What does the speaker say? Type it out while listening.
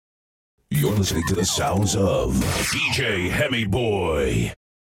You're listening to the sounds of DJ Hemi Boy.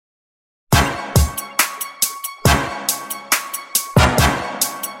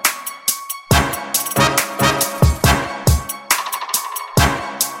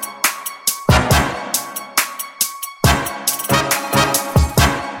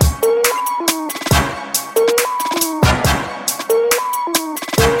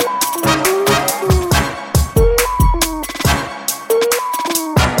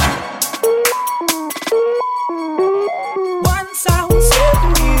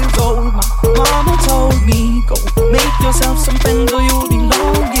 Some friends or you'll be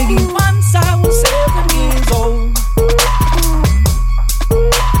lonely. Once I was 7 years old.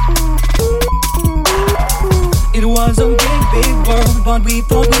 It was a big, big world, but we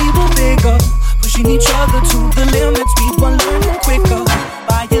thought we were bigger. Pushing each other to the limits, we were learning quicker.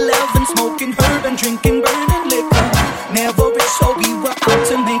 By 11, smoking herb and drinking burning liquor. Never rich, so we were out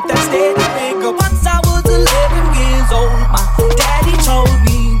to make that steady bigger. Once I was 11 years old, my daddy told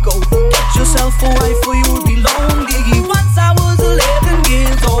me, go get yourself a wife or you'll be lonely. Once I was 11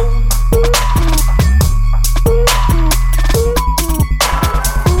 years old.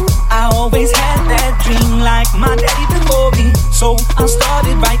 I always had that dream like my daddy before me. So I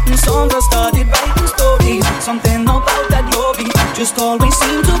started writing songs, I started writing stories. Something about that glory just always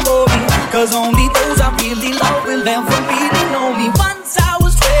seemed to bore me. Cause only those I really love will ever really know me. Once I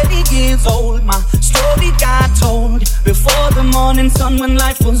was 20 years old, my story got told. Before the morning sun when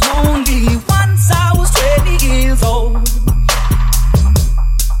life was lonely. Once I was 20 years old.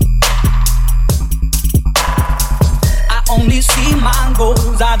 Only see my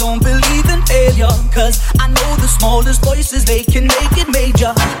goals, I don't believe in failure. Cause I know the smallest voices, they can make it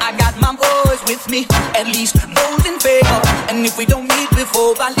major. I got my boys with me, at least those in favor. And if we don't meet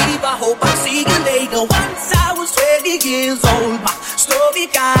before I leave, I hope I'll see you later. Once I was 20 years old, my story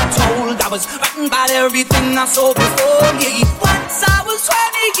got told. I was writing about everything I saw before me. Once I was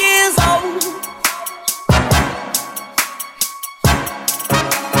 20 years old.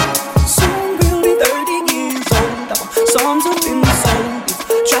 Songs have been sold.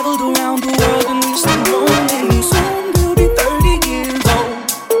 We've traveled around the world and we're still rolling. Soon we'll be 30 years old.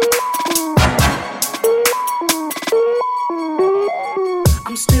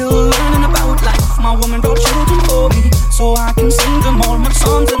 I'm still learning about life. My woman brought children for me, so I can sing them all my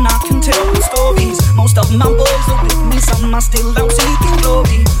songs and I can tell them stories. Most of my boys are with me, some are still out seeking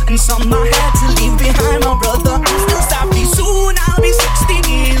glory, and some I had to leave behind. My brother, I'm still sorry. Soon I'll be 60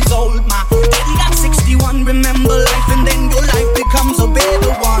 years old. My daddy got 61. Remember life and then your life becomes a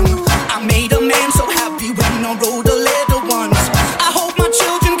better one. I made a man so happy when I wrote a letter once. I hope my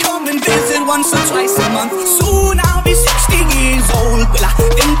children come and visit once or twice a month. Soon I'll be 60 years old. Will I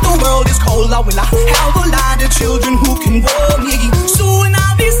think the world is cold, or will I have a lot of children who can warm me? Soon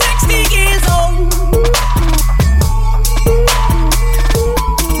I'll be 60 years old.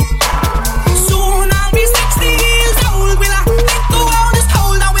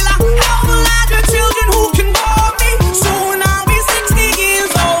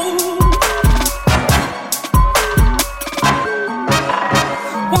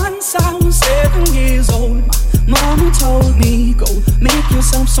 Told me, go make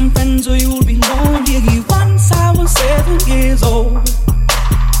yourself some friends or you'll be lonely. Once I was 7 years old.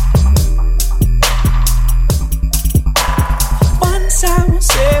 Once I was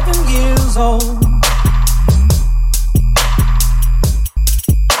 7 years old.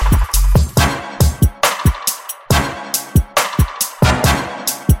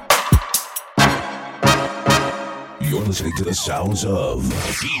 You're listening to the sounds of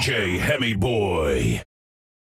DJ Hemi Boy.